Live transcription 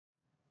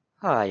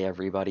Hi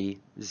everybody,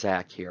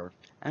 Zach here,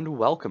 and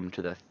welcome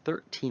to the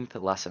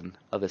 13th lesson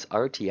of this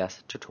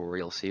RTS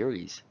tutorial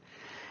series.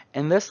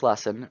 In this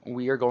lesson,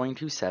 we are going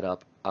to set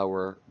up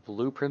our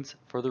blueprints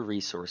for the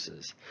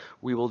resources.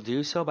 We will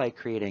do so by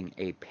creating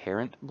a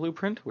parent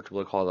blueprint, which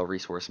we'll call the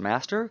resource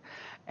master,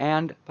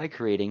 and by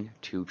creating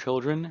two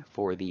children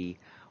for the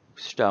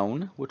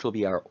stone, which will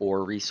be our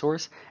ore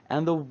resource,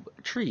 and the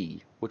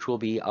tree, which will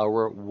be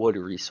our wood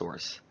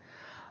resource.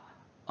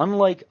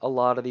 Unlike a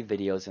lot of the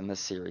videos in this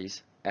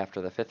series,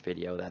 after the 5th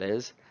video that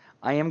is,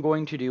 I am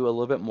going to do a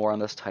little bit more on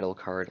this title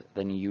card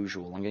than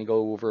usual. I'm going to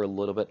go over a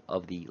little bit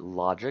of the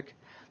logic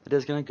that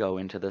is going to go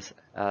into this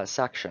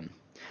section.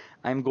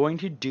 I'm going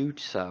to do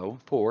so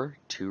for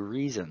two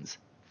reasons.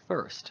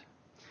 First,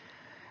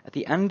 at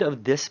the end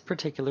of this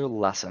particular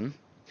lesson,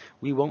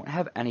 we won't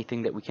have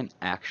anything that we can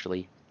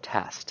actually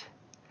test,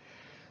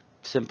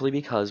 simply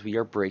because we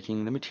are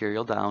breaking the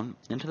material down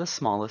into the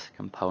smallest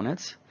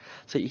components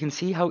so you can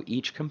see how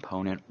each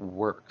component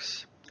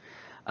works.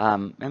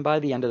 And by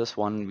the end of this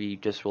one, we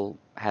just will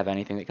have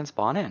anything that can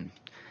spawn in.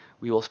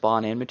 We will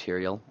spawn in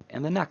material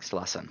in the next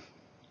lesson.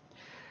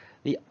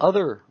 The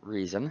other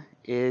reason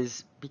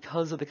is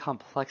because of the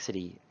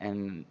complexity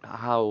and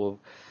how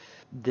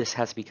this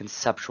has to be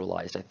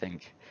conceptualized, I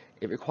think.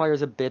 It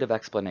requires a bit of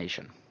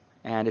explanation,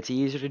 and it's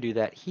easier to do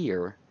that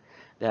here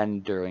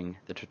than during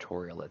the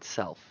tutorial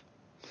itself.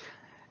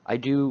 I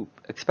do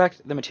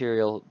expect the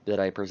material that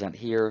I present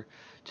here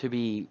to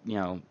be,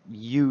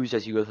 used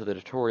as you go through the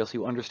tutorial so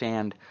you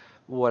understand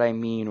what I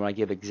mean when I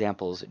give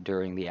examples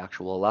during the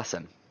actual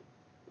lesson.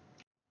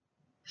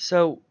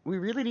 So we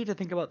really need to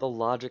think about the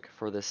logic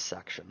for this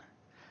section.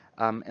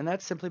 And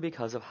that's simply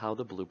because of how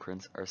the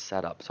blueprints are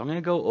set up. So I'm going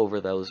to go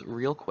over those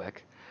real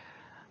quick,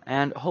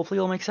 and hopefully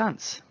it'll make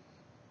sense.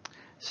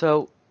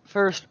 So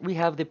first, we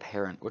have the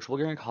parent, which we're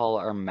going to call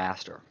our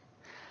master.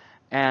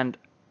 And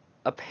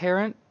a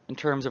parent, in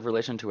terms of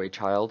relation to a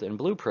child in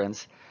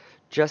blueprints,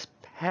 just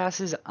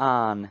passes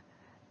on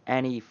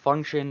any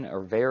function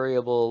or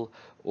variable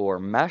or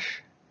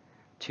mesh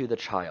to the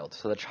child.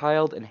 So the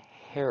child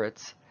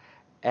inherits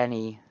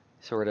any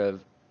sort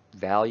of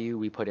value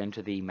we put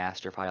into the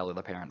master file or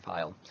the parent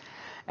file.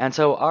 And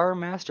so our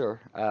master,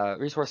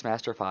 resource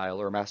master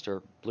file or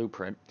master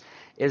blueprint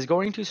is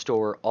going to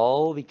store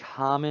all the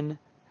common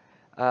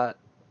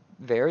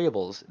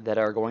variables that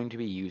are going to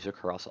be used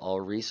across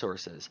all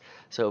resources.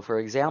 So for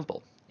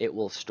example, it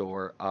will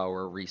store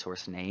our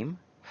resource name,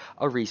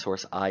 a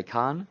resource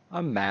icon,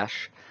 a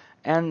mesh,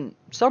 and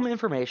some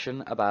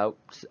information about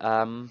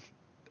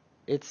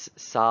its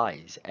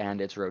size and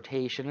its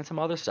rotation and some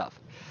other stuff.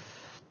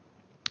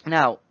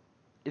 Now,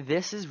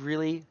 this is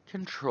really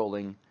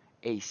controlling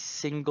a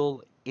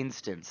single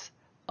instance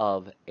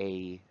of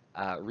a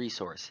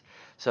resource.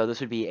 So this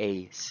would be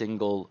a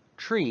single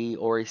tree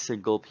or a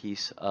single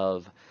piece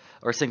of,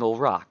 or a single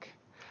rock.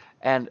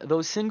 And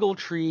those single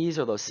trees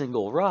or those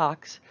single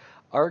rocks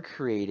are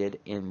created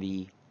in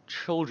the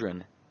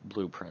children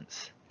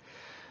blueprints.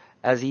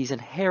 As these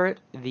inherit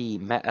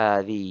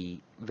the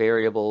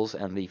variables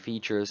and the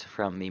features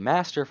from the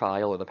master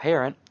file or the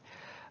parent,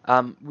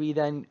 we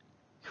then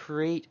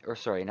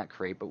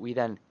we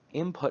then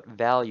input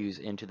values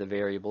into the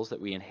variables that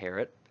we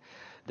inherit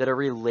that are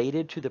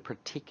related to the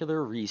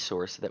particular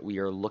resource that we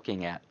are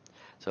looking at.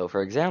 So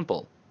for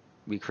example,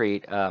 we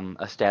create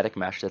a static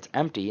mesh that's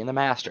empty in the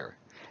master.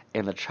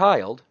 In the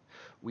child,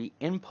 we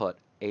input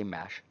a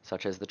mesh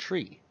such as the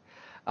tree.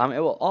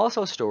 It will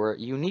also store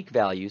unique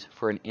values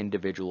for an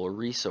individual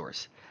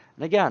resource.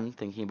 And again,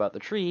 thinking about the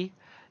tree,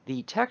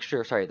 the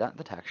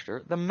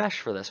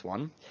mesh for this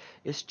one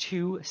is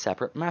two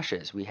separate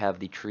meshes. We have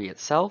the tree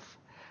itself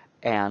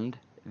and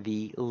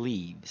the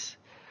leaves.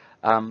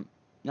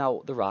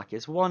 Now, the rock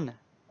is one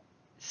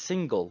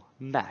single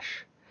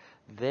mesh.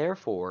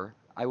 Therefore,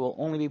 I will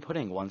only be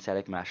putting one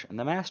static mesh in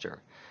the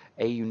master.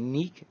 A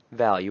unique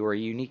value or a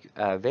unique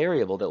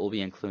variable that will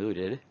be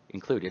included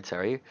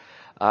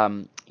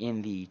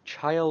in the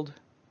child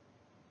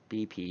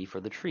BP for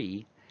the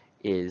tree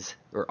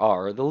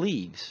are the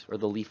leaves or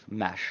the leaf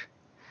mesh.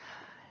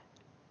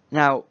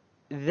 Now,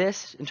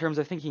 this, in terms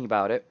of thinking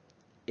about it,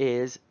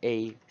 is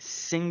a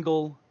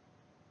single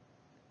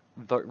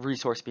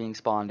resource being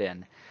spawned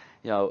in.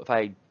 If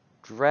I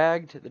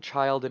dragged the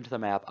child into the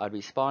map, I'd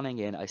be spawning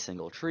in a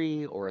single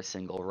tree or a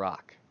single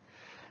rock.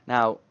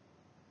 Now,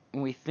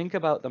 when we think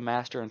about the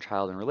master and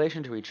child in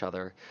relation to each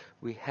other,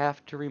 we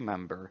have to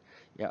remember,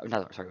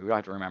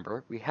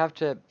 we have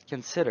to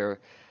consider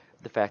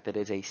the fact that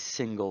it's a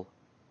single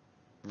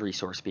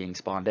resource being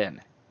spawned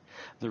in.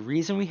 The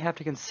reason we have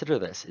to consider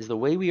this is the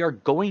way we are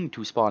going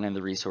to spawn in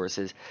the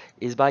resources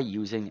is by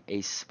using a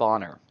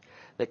spawner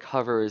that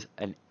covers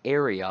an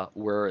area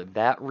where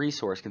that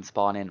resource can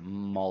spawn in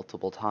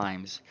multiple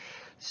times.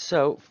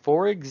 So,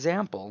 for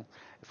example,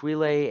 if we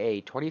lay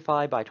a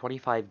 25 by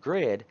 25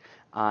 grid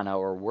on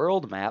our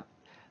world map,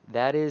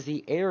 that is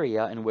the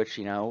area in which,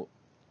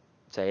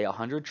 say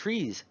 100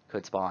 trees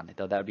could spawn,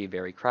 though that would be a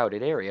very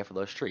crowded area for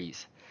those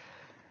trees.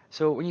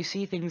 So when you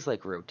see things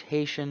like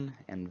rotation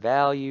and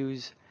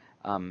values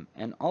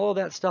And all of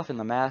that stuff in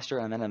the master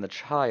and then in the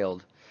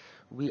child,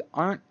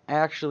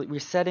 we're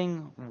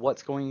setting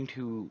what's going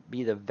to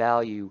be the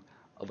value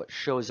of what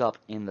shows up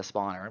in the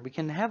spawner. We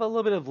can have a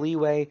little bit of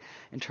leeway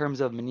in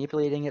terms of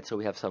manipulating it so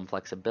we have some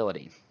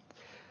flexibility.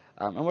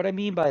 And what I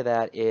mean by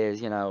that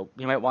is, we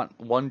might want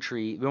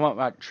we might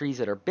want trees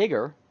that are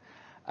bigger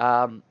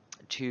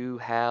to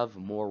have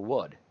more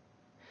wood.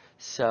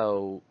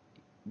 So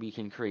we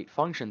can create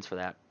functions for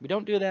that. We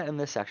don't do that in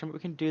this section, but we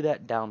can do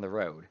that down the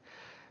road.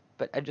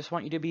 But I just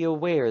want you to be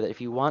aware that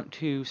if you want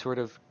to if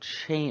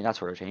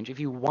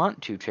you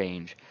want to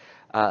change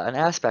an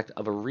aspect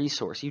of a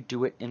resource, you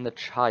do it in the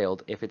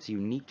child if it's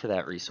unique to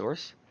that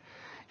resource.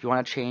 If you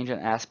want to change an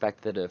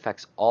aspect that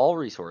affects all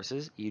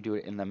resources, you do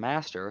it in the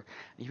master.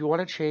 If you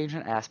want to change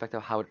an aspect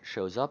of how it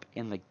shows up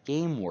in the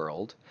game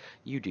world,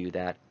 you do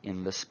that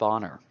in the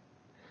spawner.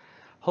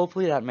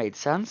 Hopefully that made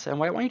sense, and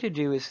what I want you to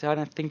do is kind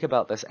of think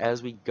about this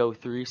as we go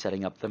through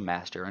setting up the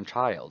master and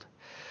child.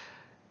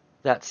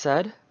 That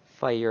said,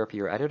 fire up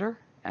your editor,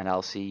 and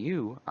I'll see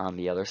you on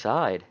the other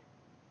side.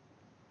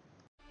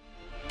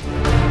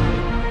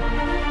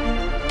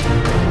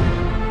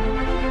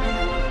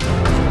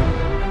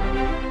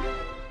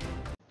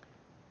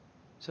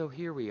 So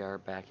here we are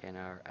back in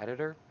our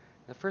editor.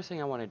 The first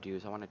thing I want to do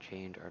is I want to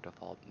change our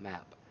default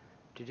map.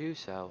 To do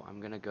so, I'm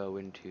going to go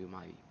into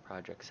my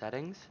project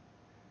settings,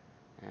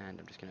 and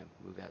I'm just going to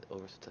move that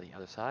over to the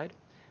other side.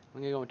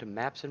 I'm going to go into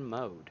maps and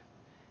mode.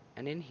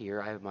 And in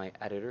here I have my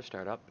editor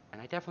startup,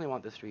 and I definitely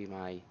want this to be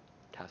my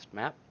test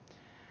map.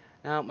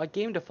 Now my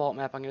game default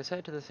map, I'm going to set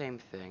it to the same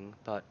thing,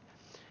 but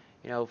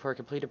for a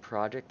completed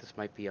project this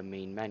might be a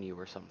main menu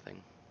or something.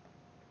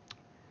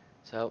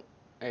 So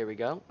there we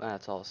go,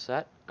 that's all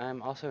set.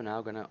 I'm also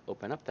now going to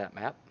open up that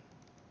map,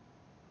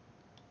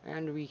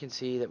 and we can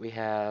see that we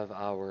have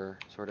our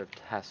sort of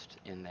test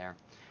in there.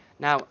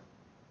 Now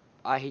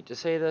I hate to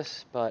say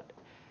this, but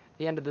at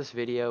the end of this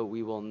video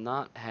we will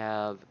not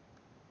have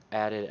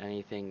added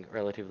anything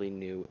relatively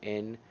new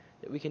in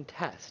that we can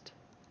test.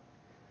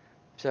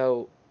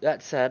 So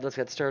that said, let's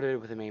get started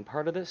with the main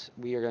part of this.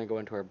 We are going to go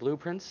into our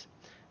blueprints.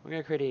 We're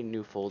going to create a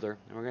new folder,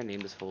 and we're going to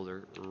name this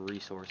folder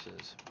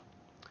resources.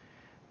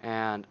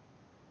 And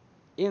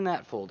in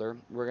that folder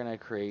we're going to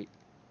create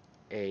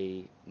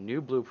a new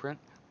blueprint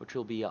which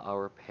will be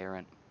our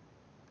parent.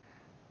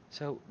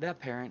 So that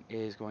parent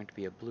is going to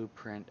be a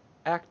blueprint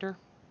actor,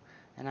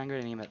 and I'm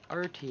going to name it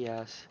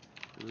RTS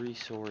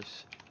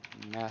resource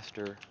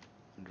master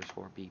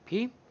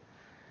 _BP,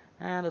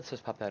 and let's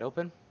just pop that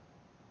open.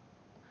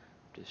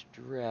 Just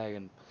drag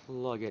and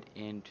plug it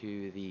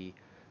into the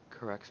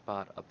correct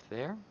spot up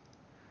there,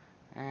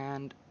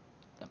 and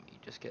let me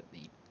just get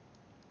the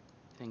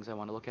things I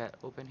want to look at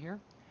open here.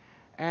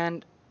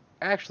 And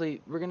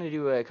actually we're going to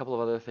do a couple of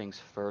other things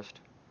first.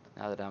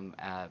 Now that I'm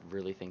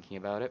really thinking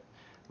about it,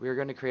 we're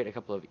going to create a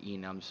couple of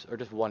enums, or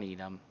just one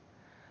enum,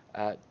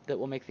 that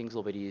will make things a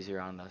little bit easier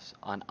on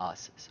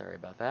us. Sorry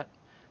about that.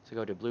 So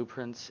go to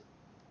blueprints,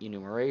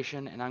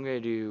 enumeration, and I'm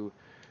going to do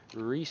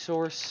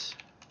resource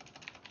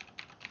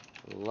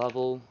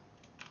level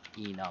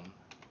enum.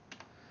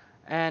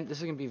 And this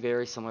is going to be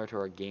very similar to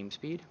our game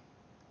speed.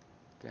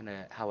 I'm going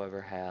to,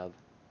 however, have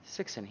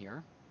 6 in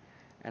here,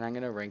 and I'm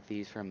going to rank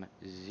these from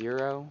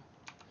 0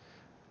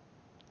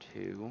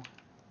 to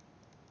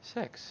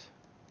 6.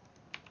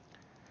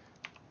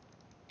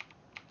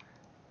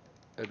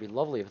 It would be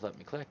lovely if it let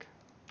me click.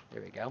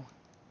 There we go.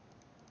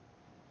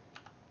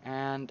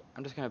 And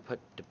I'm just going to put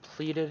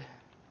depleted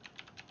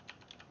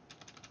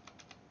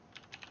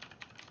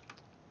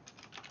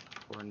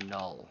or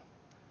null,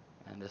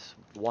 and this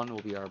 1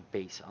 will be our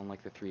base,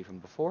 unlike the 3 from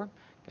before.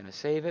 Going to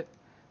save it,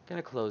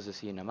 going to close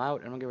this enum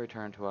out, and I'm going to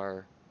return to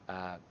our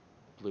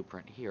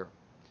blueprint here.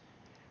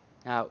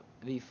 Now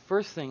the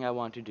first thing I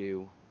want to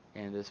do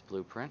in this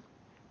blueprint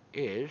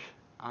is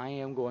I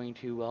am going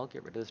to, well,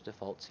 get rid of this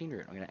default scene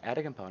root. I'm going to add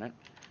a component.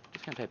 I'm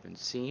just going to type in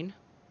scene.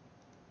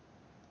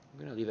 I'm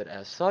going to leave it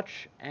as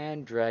such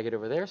and drag it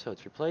over there so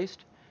it's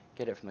replaced.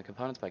 Get it from the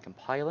components by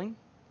compiling.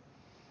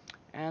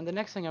 And the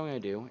next thing I'm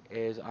going to do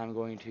is I'm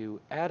going to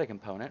add a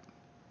component,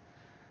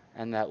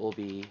 and that will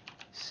be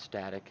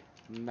static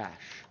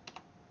mesh.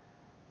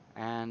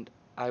 And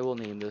I will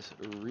name this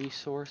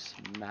resource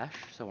mesh,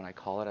 so when I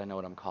call it I know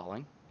what I'm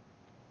calling.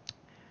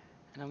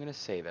 And I'm going to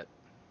save it.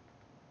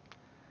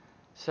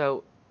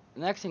 So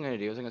the next thing I'm going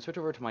to do is I'm going to switch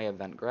over to my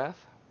event graph.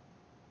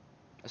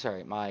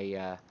 Sorry,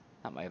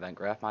 not my event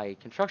graph, my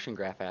construction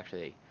graph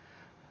actually.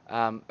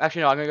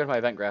 Actually no, I'm going to go to my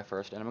event graph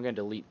first, and I'm going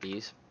to delete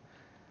these.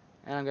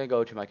 And I'm going to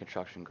go to my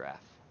construction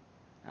graph.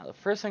 Now the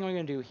first thing I'm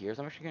going to do here is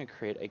I'm actually going to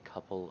create a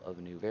couple of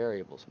new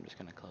variables. I'm just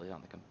going to close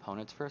down the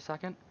components for a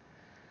second.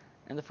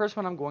 And the first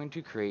one I'm going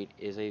to create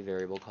is a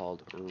variable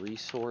called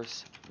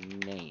resource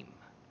name.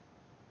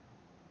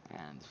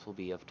 And this will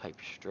be of type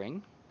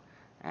string.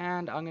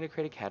 And I'm going to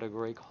create a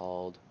category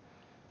called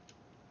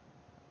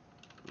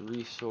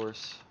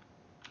resource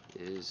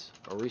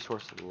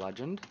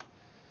legend.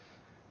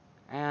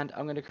 And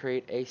I'm going to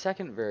create a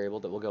second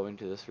variable that will go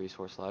into this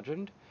resource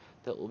legend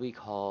that will be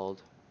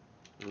called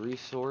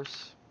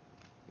resource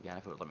again,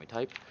 if it would let me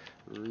type,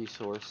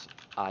 resource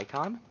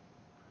icon.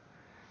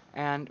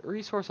 And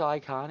resource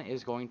icon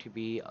is going to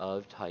be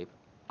of type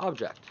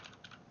object.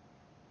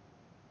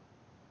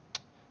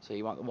 So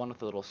you want the one with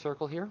the little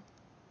circle here.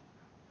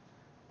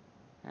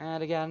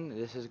 And again,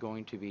 this is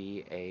going to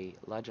be a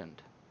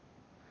legend.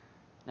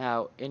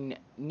 Now, in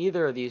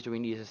neither of these do we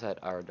need to set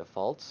our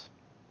defaults.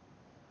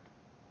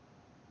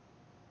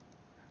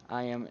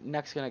 I am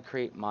next going to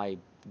create my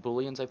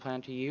booleans I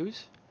plan to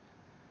use.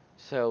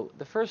 So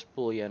the first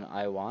boolean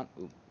I want,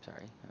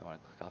 sorry, I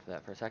want to click off of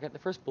that for a second. The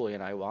first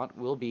boolean I want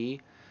will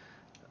be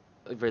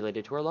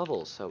related to our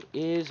levels. So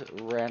is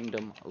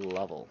random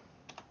level.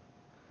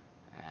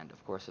 And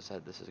of course I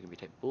said this is going to be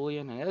type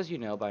boolean, and as you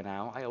know by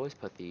now, I always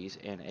put these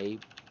in a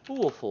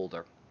bool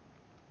folder.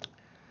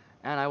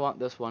 And I want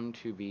this one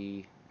to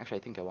be,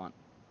 actually I want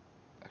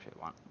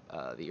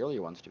the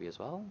earlier ones to be as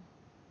well.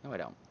 No, I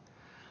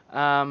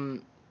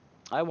don't.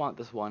 I want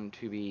this one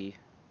to be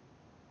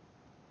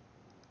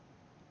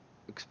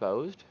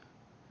exposed.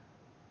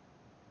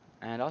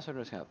 And also I'm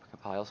just going to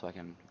compile so I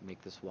can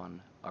make this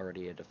one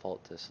already a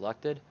default to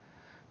selected.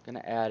 I'm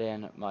going to add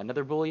in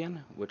another boolean,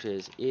 which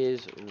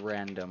is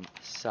random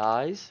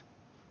size.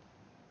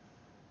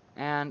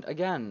 And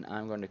again,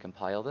 I'm going to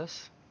compile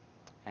this,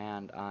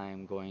 and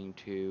I'm going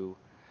to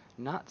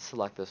not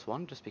select this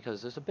one just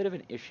because there's a bit of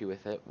an issue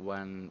with it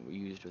when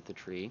used with the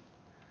tree.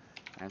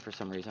 And for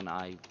some reason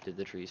I did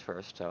the trees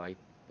first, so I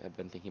have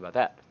been thinking about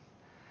that.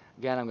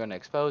 Again, I'm going to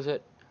expose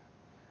it,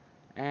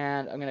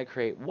 and I'm going to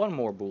create one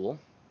more bool,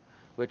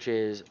 which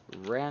is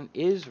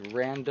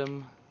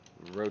random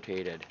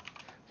rotated.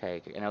 Okay,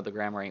 I know the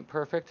grammar ain't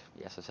perfect.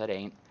 Yes, I said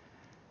ain't.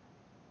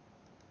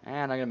 And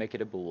I'm going to make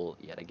it a bool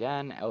yet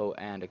again. Oh,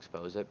 and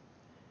expose it.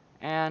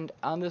 And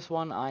on this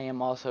one, I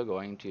am also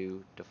going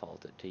to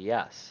default it to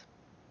yes.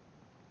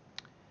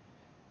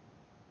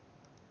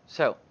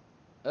 So,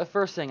 the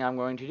first thing I'm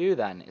going to do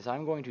then is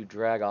I'm going to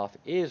drag off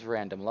is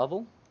random level.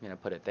 I'm going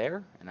to put it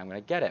there, and I'm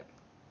going to get it.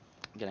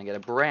 I'm going to get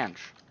a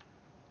branch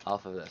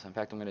off of this. In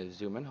fact, I'm going to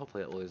zoom in.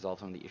 Hopefully it will resolve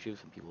some of the issues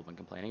some people have been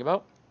complaining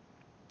about.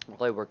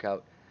 While I work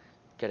out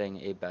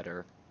getting a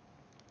better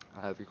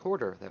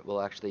recorder that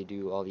will actually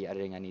do all the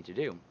editing I need to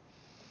do.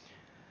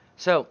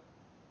 So,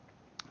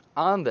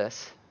 on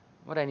this,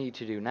 what I need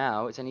to do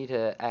now is I need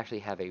to actually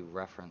have a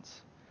reference.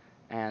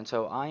 And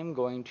so I'm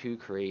going to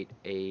create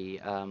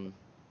a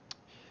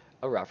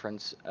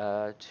reference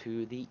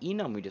to the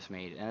enum we just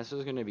made. And this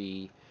is going to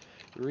be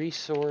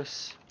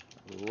resource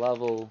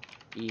level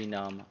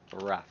enum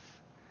ref.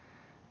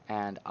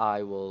 And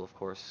I will, of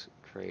course,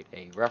 create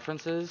a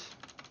references,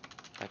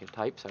 if I can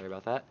type, sorry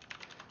about that,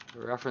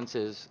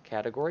 references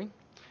category.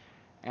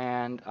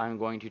 And I'm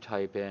going to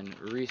type in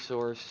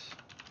resource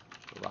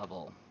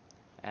level.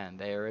 And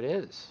there it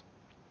is.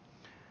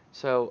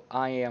 So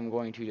I am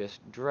going to just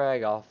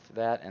drag off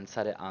that and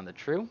set it on the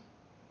true.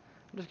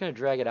 I'm just going to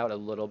drag it out a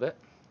little bit.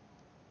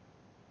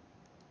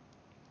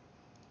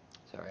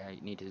 Sorry, I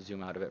need to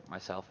zoom out a bit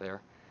myself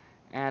there.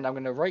 And I'm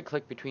going to right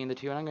click between the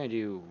two, and I'm going to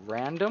do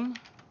random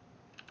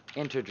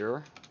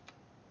integer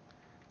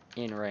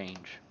in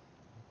range.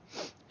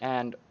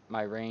 And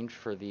my range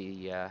for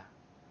the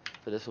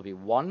for this will be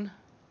 1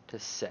 to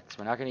 6.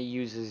 We're not going to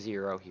use a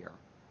 0 here.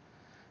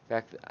 In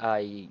fact,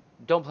 I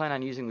don't plan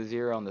on using the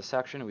 0 in this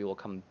section. We will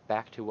come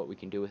back to what we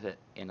can do with it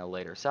in a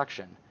later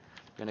section.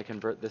 I'm going to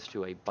convert this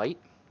to a byte,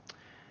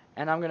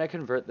 and I'm going to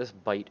convert this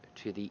byte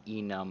to the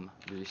enum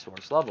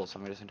resource level. So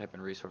I'm just going to type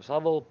in resource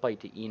level, byte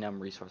to enum,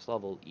 resource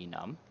level,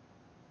 enum.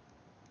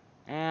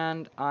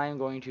 And I'm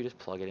going to just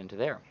plug it into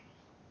there.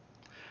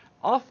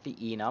 Off the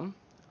enum,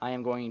 I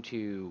am going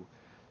to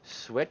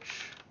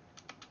switch.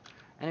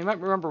 And you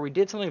might remember we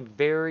did something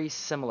very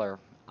similar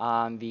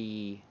on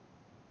the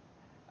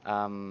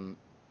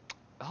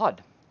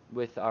HUD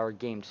with our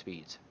game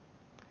speeds.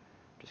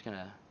 Just going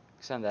to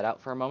extend that out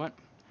for a moment.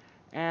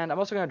 And I'm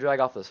also going to drag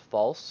off this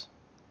false.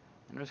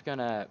 I'm just going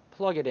to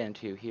plug it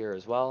into here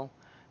as well.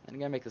 And I'm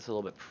going to make this a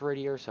little bit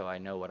prettier so I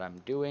know what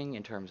I'm doing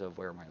in terms of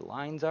where my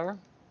lines are.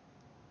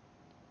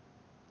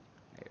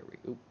 There we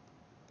go.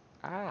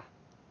 Ah.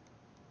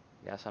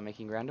 Yes, I'm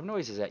making random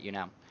noises at you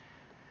now.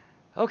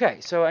 Okay,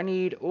 so I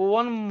need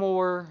one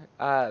more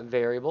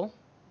variable.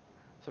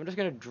 So I'm just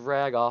going to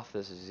drag off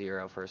this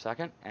 0 for a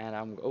second, and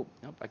oh,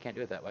 nope, I can't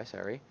do it that way,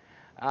 sorry.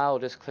 I'll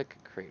just click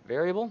create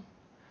variable,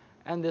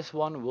 and this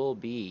one will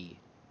be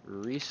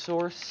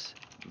resource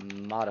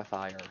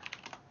modifier.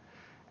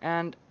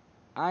 And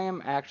I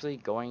am actually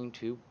going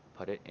to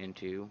put it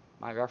into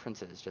my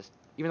references. Just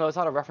even though it's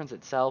not a reference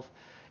itself,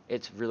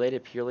 it's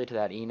related purely to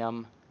that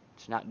enum.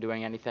 It's not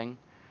doing anything,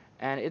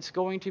 and it's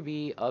going to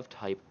be of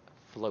type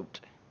float.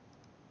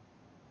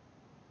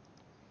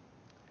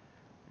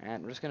 And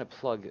I'm just going to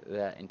plug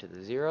that into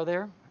the 0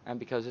 there. And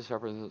because this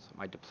represents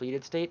my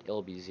depleted state,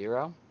 it'll be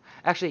 0.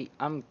 Actually,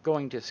 I'm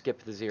going to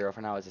skip the 0 for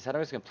now. As I said,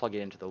 I'm just going to plug it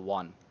into the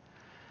 1.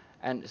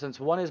 And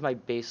since 1 is my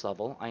base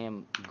level, I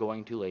am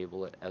going to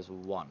label it as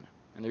 1.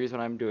 And the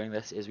reason I'm doing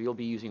this is we will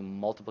be using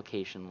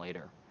multiplication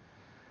later.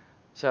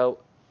 So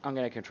I'm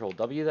going to control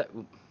W that.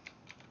 Oops,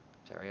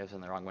 sorry, I was in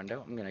the wrong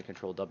window. I'm going to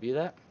control W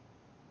that.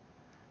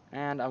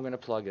 and I'm going to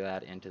plug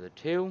that into the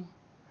 2,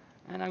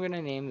 and I'm going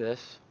to name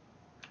this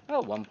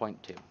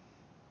 1.2.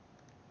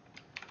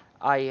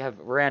 I have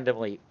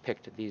randomly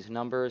picked these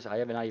numbers. I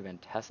have not even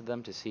tested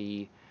them to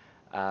see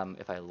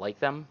if I like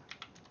them.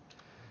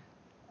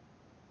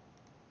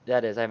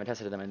 That is, I haven't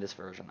tested them in this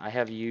version. I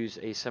have used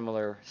a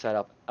similar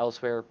setup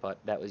elsewhere, but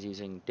that was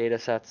using data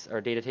sets or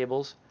data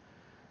tables.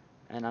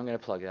 And I'm going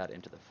to plug that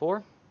into the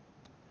 4.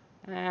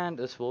 And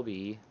this will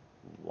be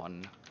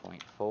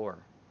 1.4.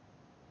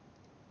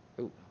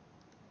 Ooh,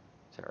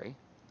 sorry.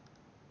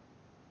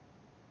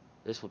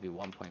 This will be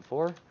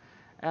 1.4,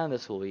 and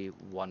this will be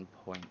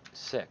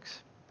 1.6.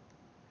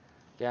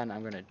 Again,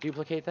 I'm going to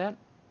duplicate that.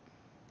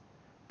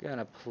 Going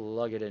to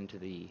plug it into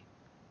the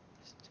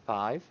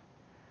 5,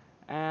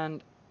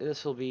 and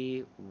this will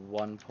be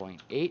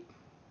 1.8.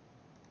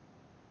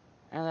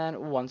 And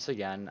then once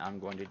again, I'm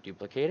going to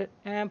duplicate it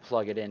and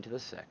plug it into the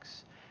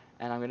 6.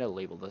 And I'm going to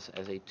label this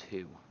as a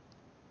 2.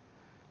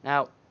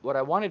 Now, what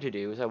I wanted to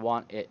do is I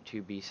want it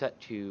to be set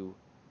to...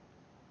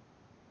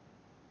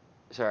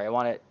 Sorry, I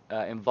want it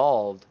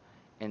involved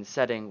in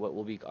setting what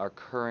will be our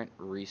current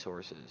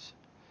resources.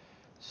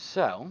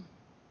 So,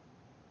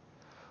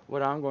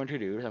 what I'm going to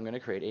do is I'm going to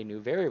create a new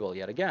variable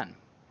yet again.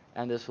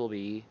 And this will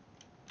be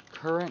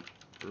current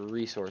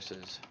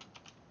resources.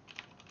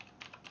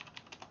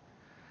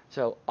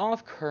 So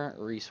off current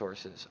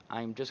resources,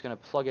 I'm just going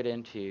to plug it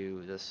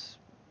into this,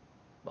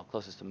 well,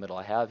 closest to middle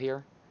I have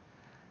here.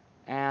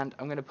 And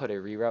I'm going to put a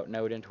reroute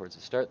node in towards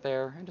the start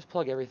there, and just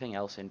plug everything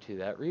else into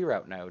that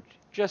reroute node,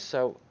 just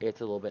so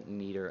it's a little bit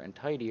neater and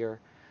tidier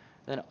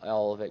than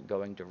all of it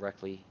going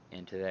directly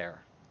into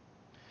there.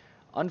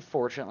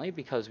 Unfortunately,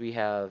 because we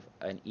have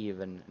an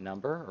even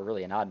number, or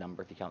really an odd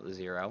number if you count the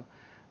 0,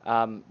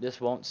 this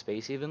won't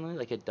space evenly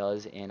like it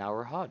does in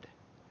our HUD.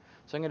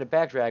 So I'm going to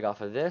back drag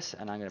off of this,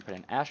 and I'm going to put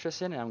an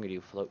asterisk in, and I'm going to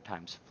do float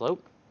times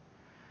float.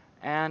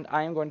 And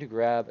I am going to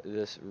grab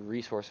this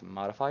resource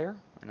modifier,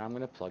 and I'm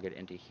going to plug it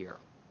into here.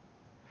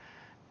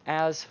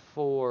 As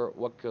for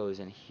what goes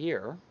in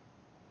here,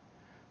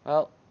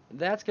 well,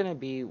 that's going to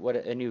be what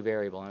a new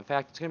variable. In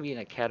fact, it's going to be in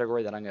a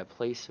category that I'm going to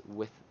place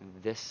with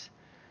this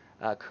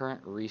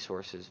current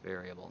resources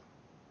variable,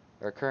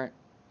 or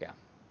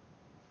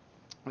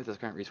with this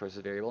current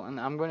resources variable, and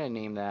I'm going to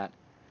name that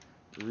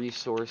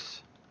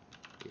resource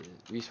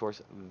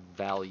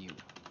value.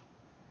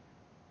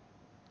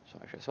 So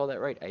make sure I spelled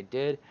that right. I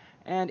did.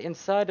 And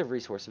inside of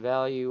resource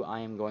value, I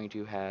am going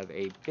to have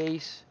a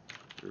base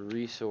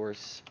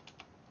resource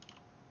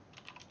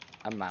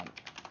amount.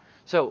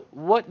 So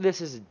what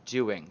this is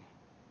doing,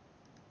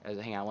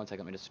 hang on one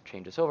second, let me just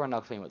change this over and I'll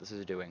explain what this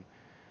is doing.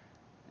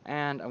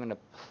 And I'm going to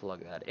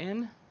plug that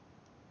in.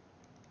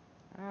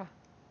 Move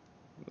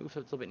so it's a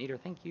little bit neater.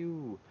 Thank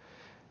you.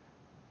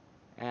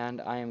 And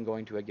I am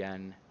going to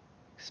again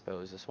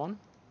expose this one.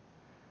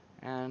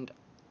 And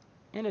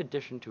in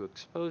addition to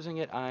exposing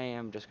it, I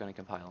am just going to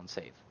compile and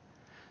save.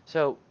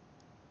 So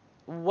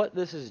what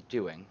this is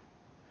doing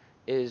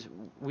is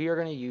we are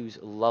going to use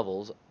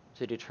levels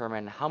to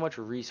determine how much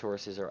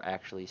resources are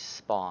actually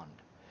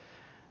spawned.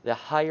 The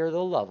higher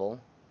the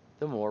level,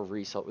 the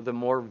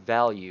more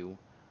value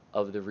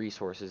of the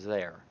resources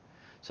there.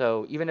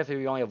 So even if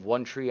we only have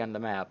one tree on the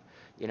map,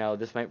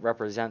 this might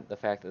represent the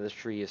fact that this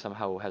tree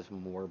somehow has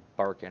more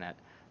bark in it.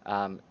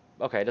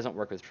 Okay, it doesn't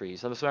work with trees.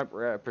 So this might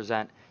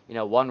represent,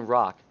 one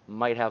rock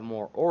might have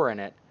more ore in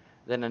it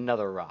than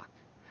another rock.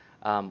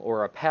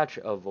 Or a patch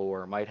of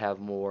ore might have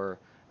more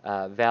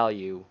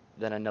value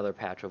than another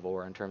patch of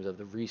ore in terms of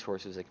the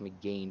resources that can be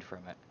gained from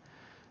it.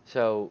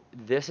 So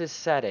this is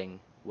setting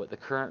what the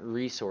current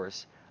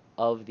resource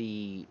of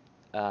the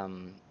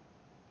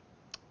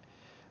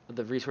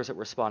resource that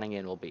we're spawning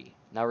in will be.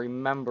 Now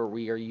remember,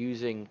 we are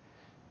using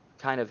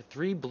kind of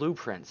 3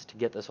 blueprints to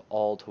get this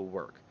all to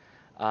work.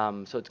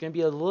 So it's going to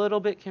be a little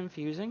bit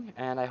confusing,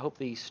 and I hope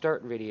the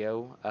starting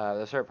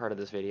part of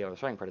this video,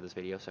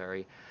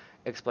 sorry,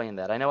 explained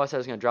that. I know I said I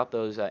was going to drop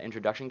those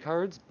introduction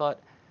cards, but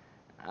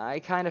I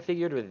kind of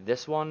figured with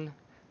this one,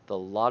 the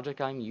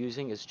logic I'm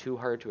using is too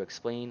hard to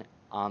explain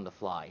on the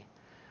fly.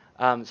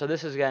 So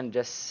this is, again,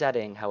 just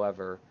setting,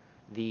 however,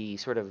 the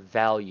sort of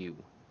value,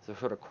 the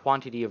sort of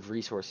quantity of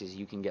resources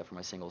you can get from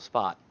a single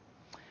spot.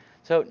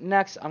 So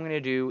next I'm going to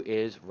do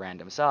is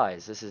random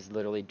size. This is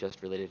literally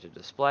just related to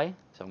display,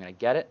 so I'm going to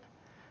get it,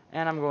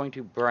 and I'm going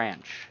to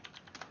branch.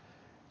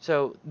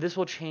 So this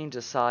will change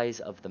the size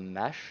of the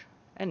mesh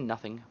and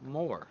nothing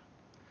more.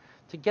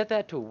 To get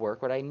that to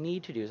work, what I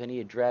need to do is I need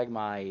to drag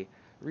my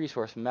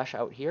resource mesh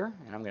out here,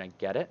 and I'm going to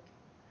get it,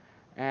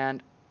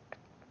 and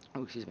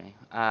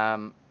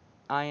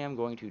I am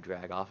going to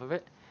drag off of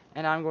it,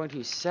 and I'm going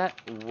to set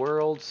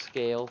world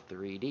scale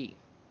 3D.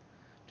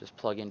 Just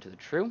plug into the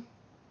true.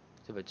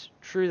 So if it's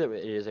true that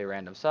it is a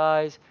random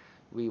size,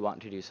 we want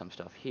to do some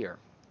stuff here.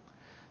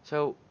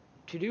 So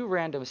to do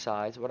random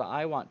size, what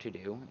I want to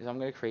do is I'm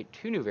going to create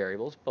 2 new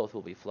variables. Both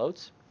will be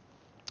floats.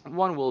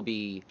 One will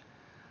be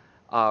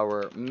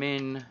our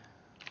min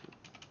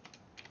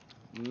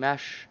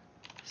mesh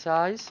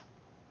size,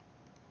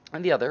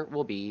 and the other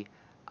will be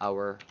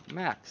our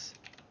max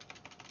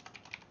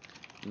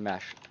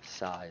mesh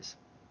size.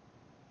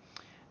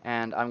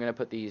 And I'm going to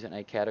put these in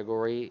a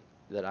category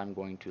that I'm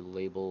going to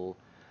label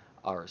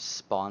our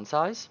spawn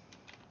size.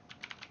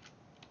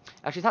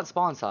 Actually, it's not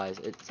spawn size,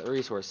 it's a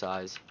resource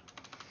size.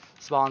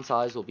 Spawn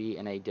size will be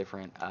in a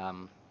different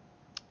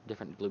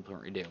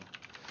blueprint redo.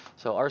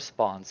 So our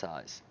spawn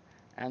size.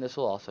 And this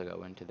will also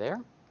go into there.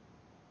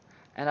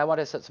 And I want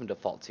to set some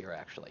defaults here,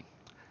 actually.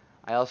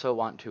 I also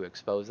want to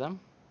expose them.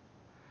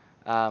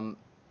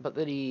 But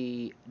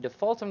the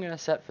defaults I'm going to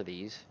set for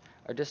these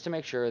are just to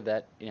make sure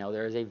that,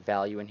 there is a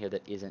value in here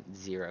that isn't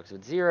 0. Because if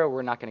it's 0,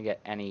 we're not going to get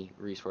any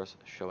resource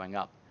showing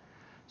up.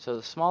 So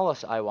the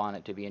smallest I want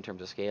it to be in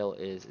terms of scale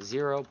is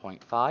 0.5.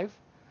 So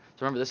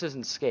remember, this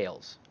isn't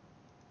scales.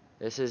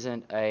 This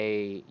isn't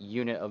a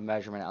unit of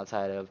measurement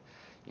outside of,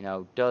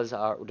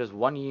 does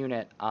 1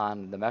 unit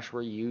on the mesh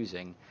we're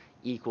using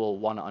equal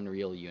 1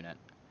 Unreal unit?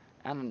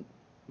 And,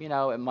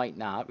 it might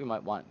not. We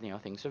might want,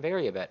 things to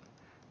vary a bit.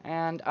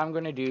 And I'm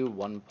going to do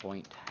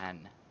 1.10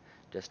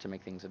 just to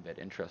make things a bit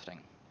interesting.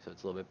 So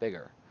it's a little bit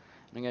bigger.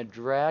 I'm going to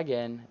drag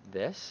in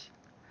this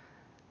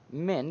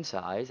min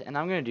size, and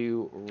I'm going to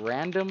do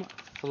random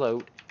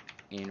float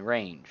in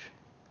range.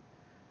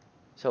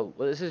 So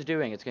what this is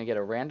doing, it's going to get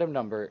a random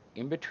number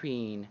in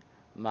between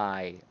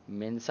my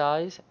min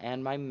size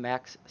and my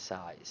max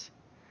size.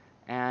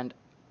 And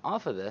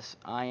off of this,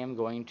 I am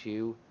going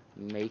to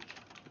make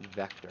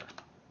vector.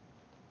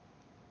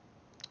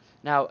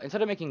 Now,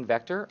 instead of making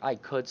vector, I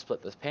could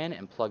split this pin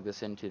and plug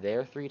this into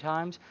there 3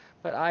 times,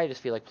 but I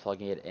just feel like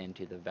plugging it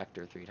into the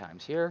vector 3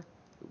 times here.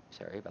 Oops,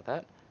 sorry about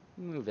that.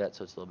 Move that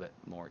so it's a little bit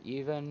more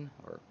even,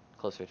 or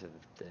closer to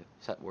the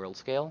set world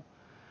scale.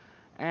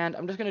 And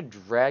I'm just going to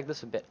drag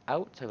this a bit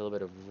out to have a little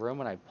bit of room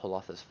when I pull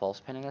off this false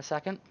pin in a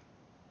second.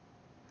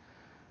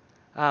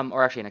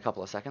 Or actually in a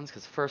couple of seconds,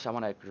 because first I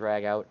want to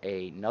drag out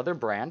another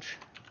branch.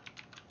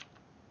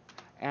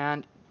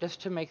 And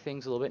just to make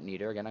things a little bit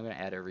neater, again, I'm going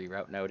to add a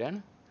reroute node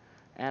in.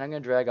 And I'm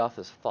going to drag off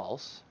this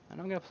false, and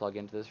I'm going to plug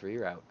into this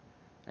reroute.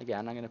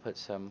 Again, I'm going to put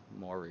some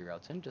more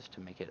reroutes in just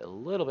to make it a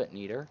little bit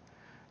neater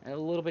and a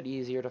little bit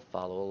easier to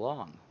follow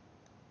along.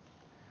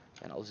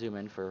 And I'll zoom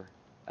in for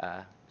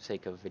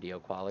sake of video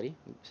quality.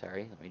 Oops,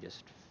 sorry, let me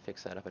just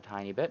fix that up a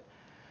tiny bit.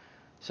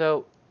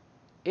 So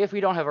if we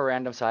don't have a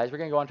random size, we're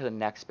going to go on to the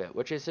next bit,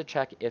 which is to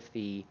check if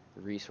the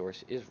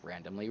resource is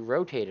randomly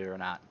rotated or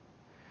not.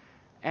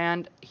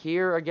 And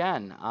here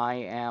again, I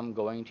am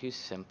going to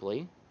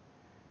simply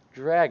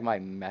drag my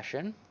mesh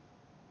in,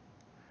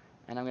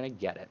 and I'm going to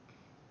get it.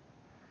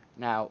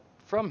 Now,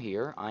 from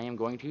here, I am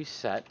going to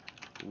set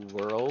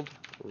world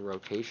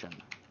rotation.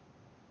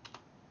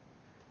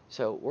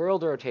 So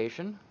world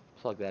rotation,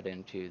 plug that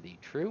into the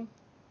true. You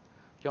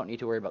don't need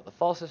to worry about the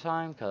false this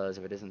time, because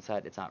if it isn't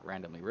set, it's not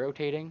randomly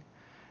rotating.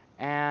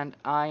 And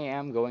I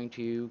am going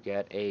to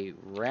get a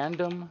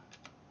random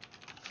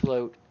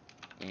float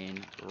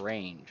in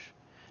range.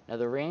 Now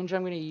the range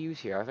I'm going to use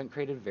here, I haven't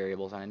created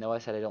variables, and I know I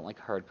said I don't like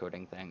hard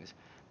coding things,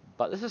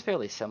 but this is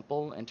fairly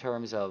simple in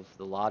terms of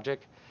the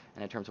logic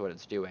and in terms of what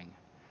it's doing.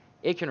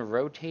 It can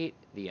rotate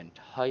the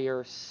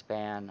entire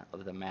span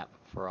of the map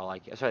for all I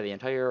care. Sorry, the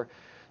entire,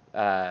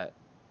 I'm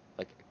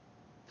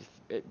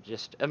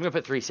going to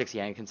put 360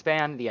 in. It can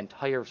span the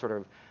entire sort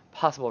of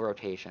possible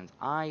rotations.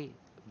 I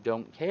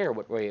don't care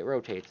what way it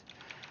rotates.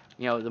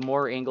 The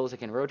more angles it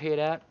can rotate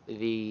at,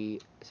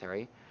 the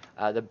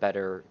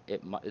better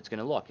it's going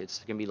to look. It's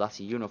going to be less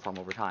uniform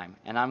over time.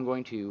 And I'm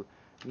going to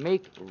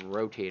make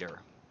rotator.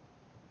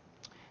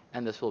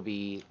 And this will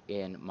be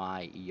in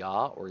my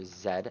yaw or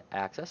Z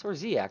axis or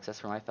Z axis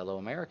for my fellow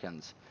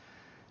Americans.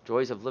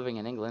 Joys of living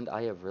in England,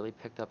 I have really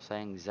picked up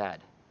saying Z.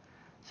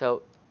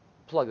 So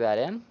plug that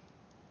in.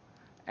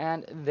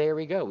 And there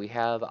we go. We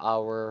have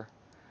our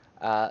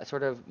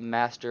sort of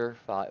master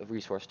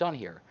resource done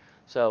here.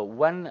 So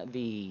when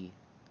the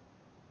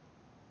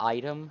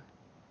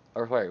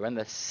when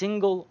the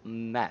single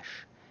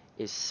mesh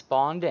is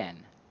spawned in,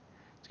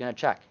 it's going to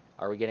check,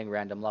 are we getting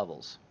random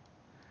levels?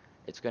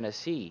 It's going to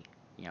see,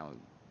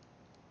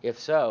 if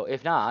so.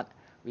 If not,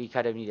 we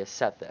kind of need to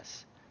set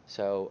this.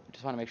 So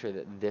just want to make sure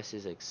that this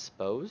is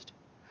exposed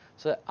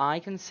so that I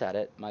can set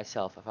it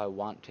myself if I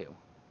want to.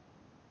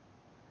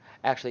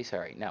 Actually,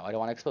 sorry, no, I don't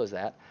want to expose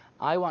that.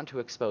 I want to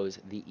expose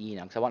the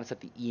enum, because I want to set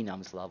the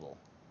enums level.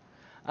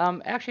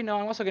 Actually, no,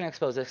 I'm also going to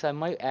expose this. I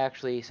might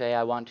actually say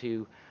I want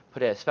to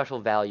put a special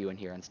value in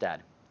here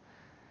instead.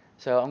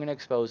 So I'm going to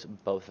expose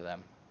both of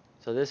them.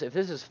 So if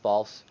this is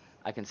false,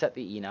 I can set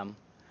the enum,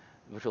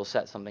 which will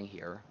set something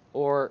here.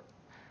 Or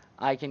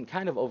I can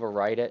kind of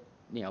overwrite it,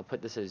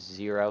 put this as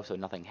 0 so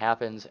nothing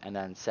happens, and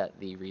then set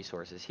the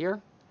resources here.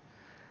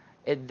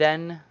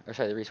 The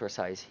resource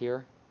size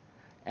here.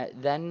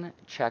 It then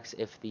checks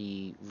if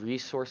the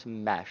resource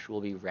mesh will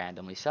be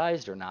randomly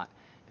sized or not.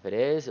 If it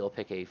is, it will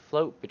pick a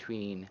float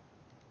between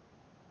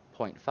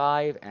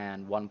 0.5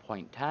 and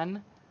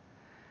 1.10,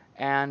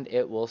 and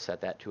it will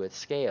set that to its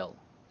scale.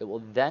 It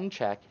will then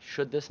check,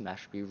 should this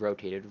mesh be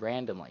rotated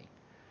randomly?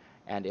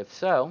 And if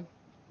so,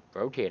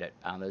 rotate it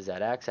on the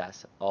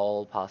Z-axis,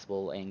 all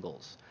possible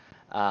angles.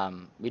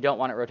 We don't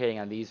want it rotating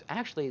on these.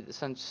 Actually,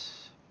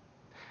 since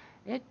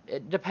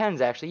It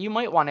depends, actually. You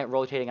might want it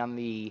rotating on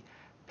the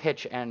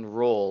pitch and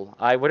roll.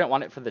 I wouldn't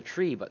want it for the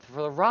tree, but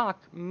for the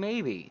rock,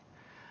 maybe.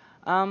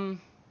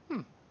 Um,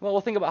 well,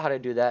 we'll think about how to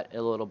do that in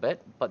a little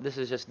bit, but this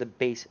is just the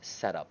base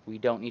setup. We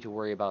don't need to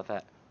worry about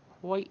that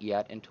quite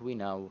yet until we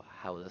know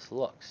how this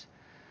looks.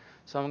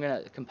 So I'm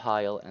going to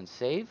compile and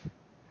save.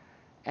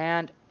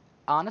 And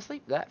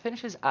honestly, that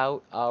finishes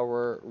out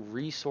our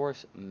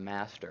resource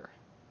master.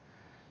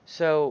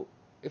 So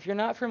if you're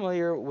not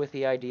familiar with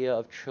the idea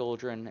of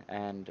children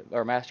and,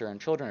 or master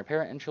and children, or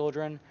parent and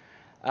children,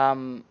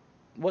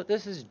 what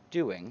this is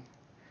doing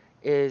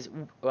is,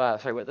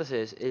 what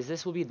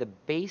this will be the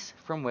base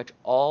from which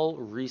all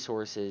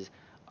resources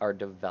are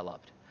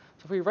developed.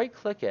 So if we right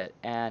click it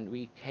and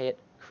we hit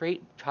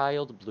create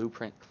child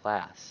blueprint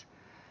class,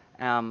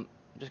 I'm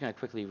just going to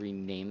quickly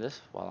rename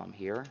this while I'm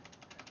here.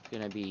 It's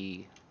going to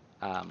be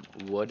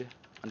wood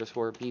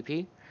underscore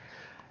BP.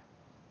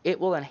 It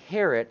will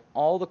inherit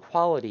all the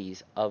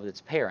qualities of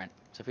its parent.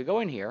 So if we go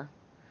in here,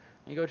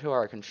 and you go to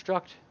our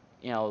construct,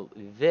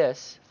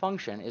 this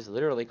function is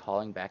literally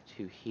calling back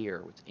to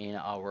here, what's in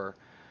our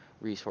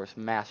resource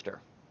master.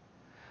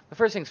 But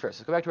first things first,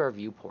 let's go back to our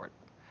viewport.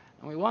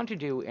 And what we want to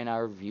do in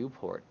our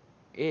viewport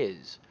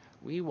is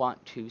we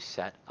want to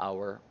set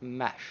our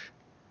mesh.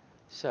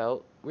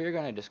 So we're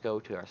going to just go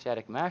to our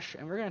static mesh,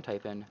 and we're going to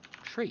type in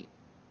tree.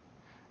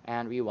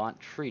 And we want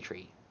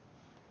tree.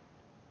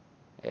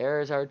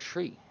 There's our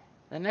tree.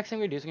 The next thing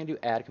we do is we're going to do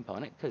add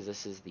component, because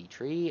this is the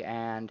tree,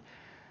 and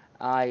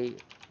I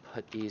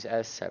put these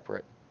as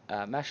separate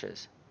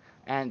meshes.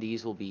 And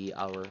these will be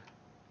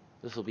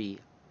this will be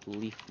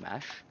leaf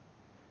mesh.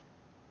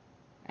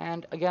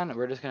 And again,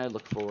 we're just going to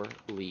look for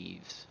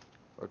leaves,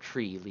 or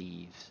tree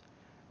leaves.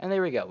 And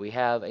there we go. We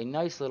have a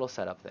nice little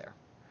setup there.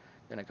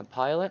 We're going to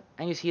compile it,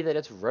 and you see that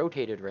it's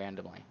rotated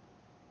randomly.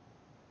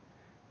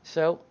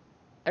 So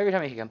every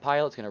time you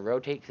compile, it's going to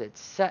rotate because it's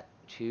set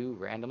to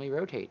randomly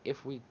rotate.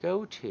 If we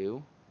go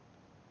to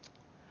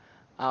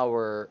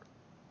our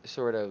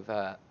sort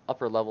of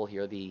upper level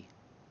here, the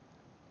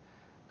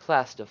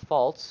class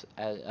defaults,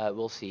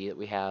 we'll see that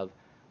we have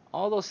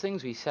all those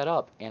things we set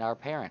up in our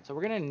parent. So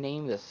we're going to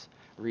name this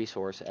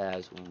resource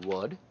as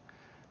wood,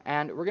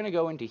 and we're going to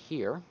go into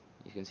here.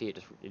 You can see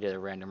it did a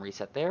random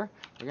reset there.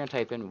 We're going to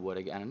type in wood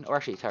again, or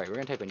actually, sorry, we're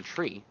going to type in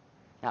tree,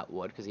 not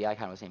wood, because the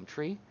icon was named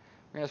tree.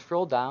 We're going to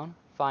scroll down,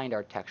 find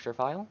our texture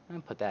file,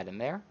 and put that in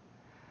there.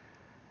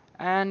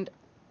 And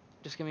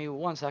just give me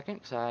 1 second,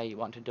 because I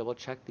want to double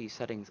check the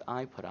settings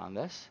I put on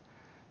this.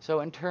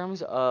 So in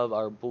terms of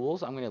our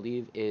bools, I'm going to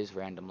leave is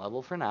random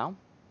level for now.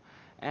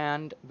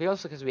 And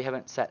also because we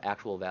haven't set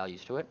actual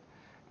values to it.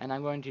 And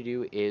I'm going to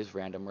do is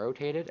random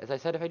rotated. As I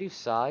said, if I do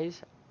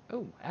size,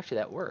 oh, actually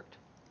that worked.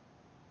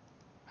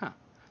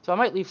 So I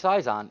might leave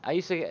size on. I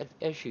used to get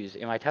issues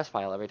in my test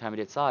file every time I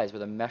did size where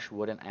the mesh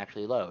wouldn't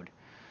actually load.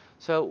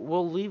 So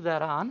we'll leave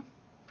that on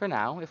for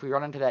now. If we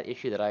run into that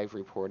issue that I've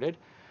reported,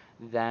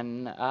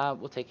 then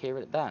we'll take care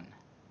of it then.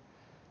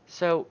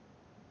 So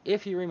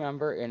if you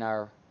remember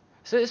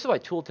so this is why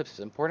tooltips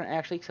is important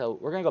actually. So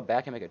we're going to go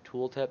back and make a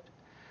tooltip.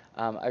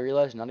 I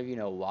realize none of you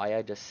know why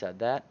I just said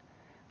that.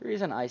 The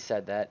reason I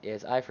said that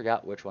is I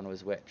forgot which one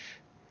was which.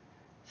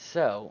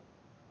 So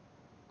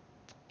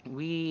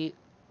we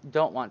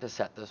don't want to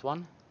set this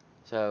one.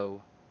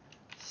 So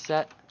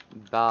set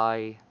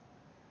by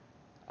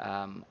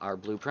our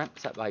blueprint,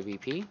 set by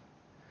VP.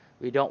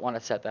 We don't want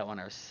to set that one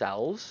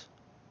ourselves.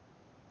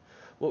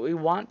 What we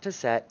want to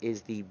set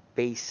is the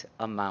base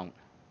amount.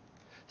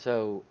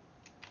 So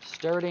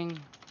starting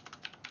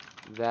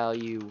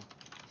value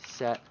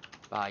set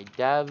by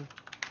dev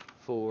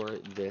for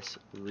this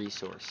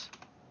resource.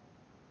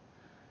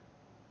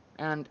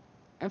 And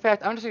in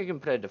fact, I'm just going to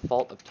put a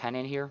default of 10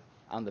 in here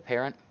on the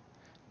parent,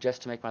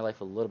 just to make my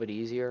life a little bit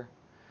easier.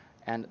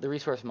 And the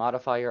resource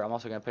modifier, I'm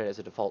also going to put it as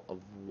a default of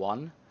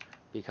 1,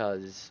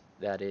 because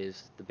that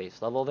is the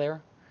base level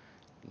there.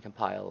 And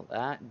compile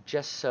that,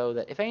 just so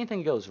that if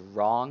anything goes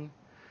wrong,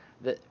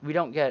 that we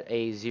don't get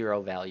a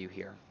 0 value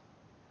here.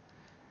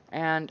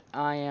 And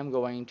I am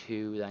going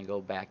to then go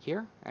back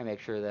here and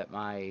make sure that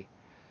my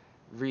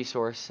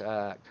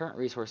current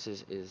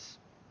resources is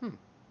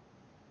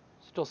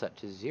still set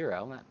to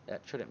 0.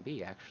 That shouldn't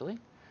be, actually.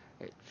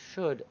 It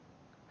should.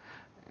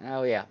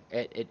 Oh yeah,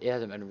 it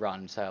hasn't been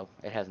run, so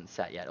it hasn't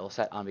set yet. It will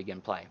set on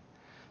begin play.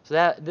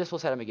 So this will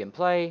set on begin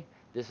play.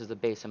 This is the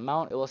base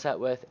amount it will set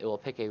with. It will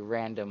pick a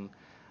random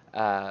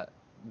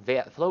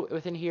float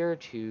within here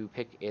to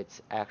pick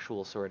its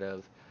actual sort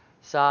of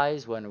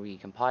size when we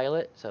compile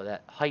it. So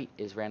that height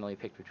is randomly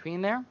picked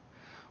between there.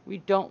 We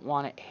don't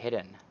want it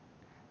hidden.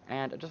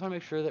 And I just want to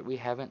make sure that we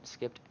haven't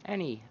skipped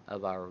any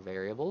of our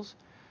variables.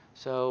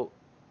 So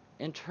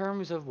in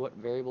terms of what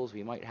variables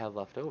we might have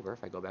left over,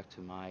 if I go back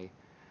to my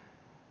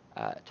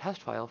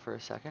test file for a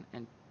second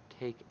and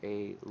take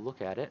a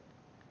look at it.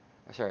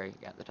 Sorry,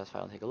 yeah, the test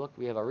file and take a look.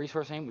 We have our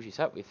resource name, which we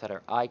set. We've set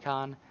our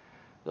icon.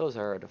 Those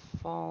are our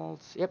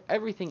defaults. Yep,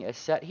 everything is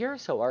set here,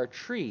 so our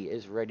tree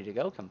is ready to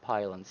go.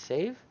 Compile and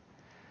save.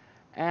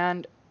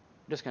 And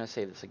I'm just going to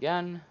save this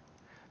again.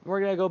 We're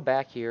going to go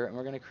back here and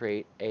we're going to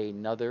create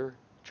another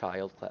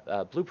child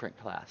blueprint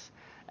class.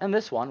 And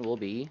this one will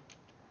be,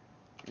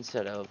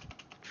 instead of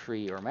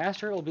tree or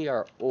master, it will be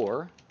our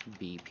OR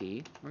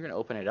BP. We're going to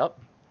open it up,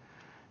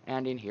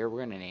 and in here we're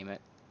going to name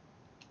it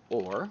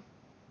OR,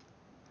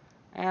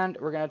 and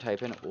we're going to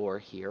type in OR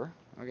here.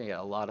 We're going to get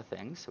a lot of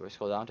things, so we'll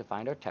scroll down to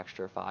find our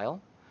texture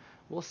file.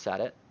 We'll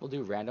set it. We'll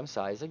do random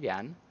size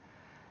again,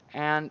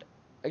 and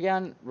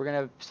again we're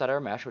going to set our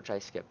mesh, which I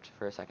skipped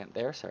for a second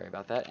there. Sorry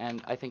about that.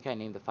 And I think I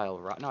named the file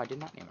rock. No, I did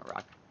not name it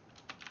rock.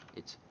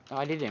 No,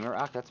 I did name it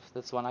rock. That's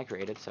the one I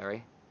created.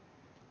 Sorry.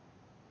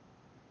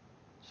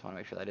 Just want to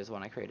make sure that is the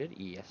one I created.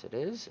 Yes, it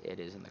is. It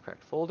is in the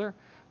correct folder.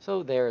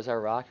 So there's our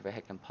rock. If I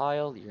hit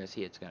compile, you're going to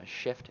see it's going to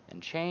shift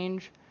and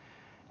change.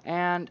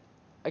 And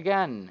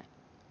again,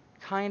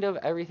 kind of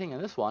everything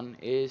in this one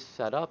is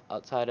set up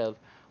outside of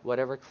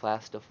whatever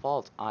class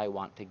default I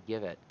want to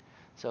give it.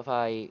 So if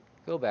I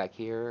go back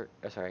here,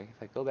 if I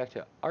go back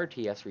to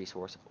RTS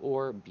resource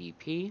or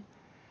BP,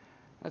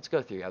 let's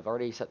go through. I've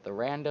already set the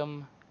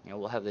random.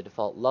 We'll have the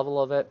default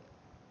level of it.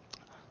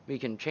 We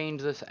can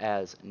change this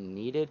as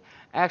needed.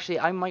 Actually,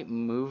 I might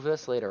move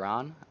this later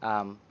on,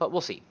 but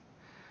we'll see.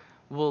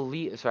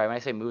 Sorry, when I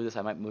say move this,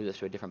 I might move this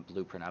to a different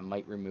blueprint. I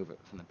might remove it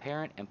from the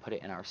parent and put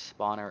it in our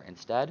spawner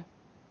instead.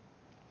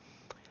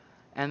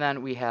 And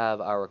then we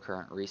have our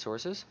current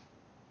resources.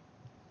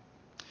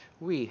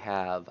 We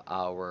have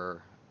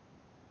our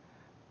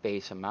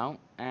base amount,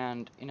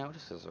 and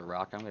just as a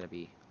rock, I'm going to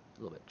be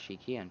a little bit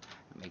cheeky and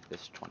make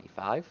this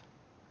 25.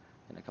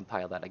 I'm going to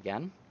compile that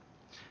again.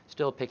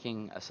 Still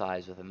picking a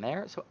size within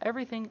there, so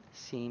everything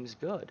seems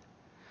good.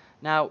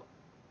 Now,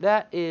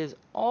 that is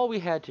all we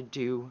had to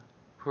do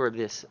for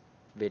this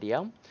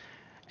video,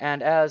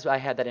 and as I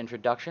had that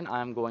introduction,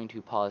 I'm going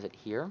to pause it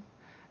here,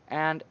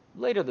 and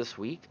later this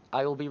week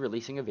I will be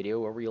releasing a video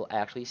where we'll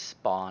actually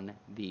spawn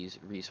these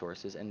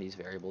resources and these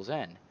variables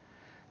in.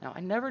 Now, I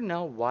never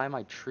know why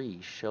my tree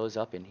shows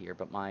up in here,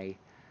 but my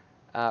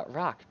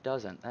rock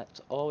doesn't.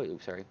 That's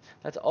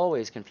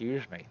always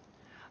confused me.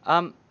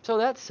 So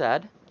that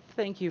said,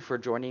 thank you for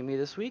joining me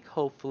this week.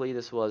 Hopefully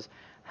this was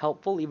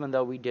helpful, even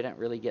though we didn't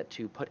really get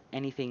to put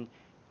anything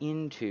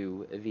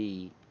into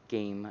the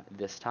game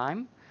this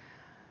time.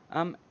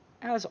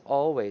 As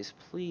always,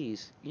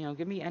 please,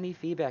 give me any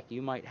feedback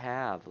you might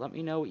have. Let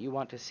me know what you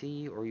want to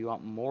see or you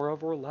want more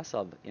of or less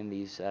of in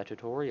these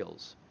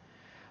tutorials.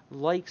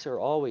 Likes are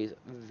always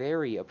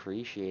very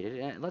appreciated,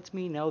 and it lets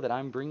me know that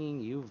I'm bringing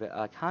you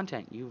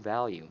content you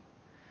value.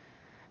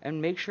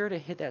 And make sure to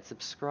hit that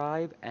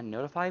subscribe and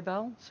notify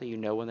bell so you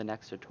know when the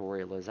next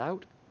tutorial is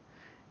out.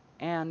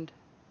 And,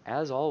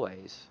 as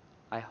always,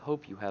 I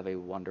hope you have a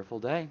wonderful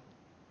day.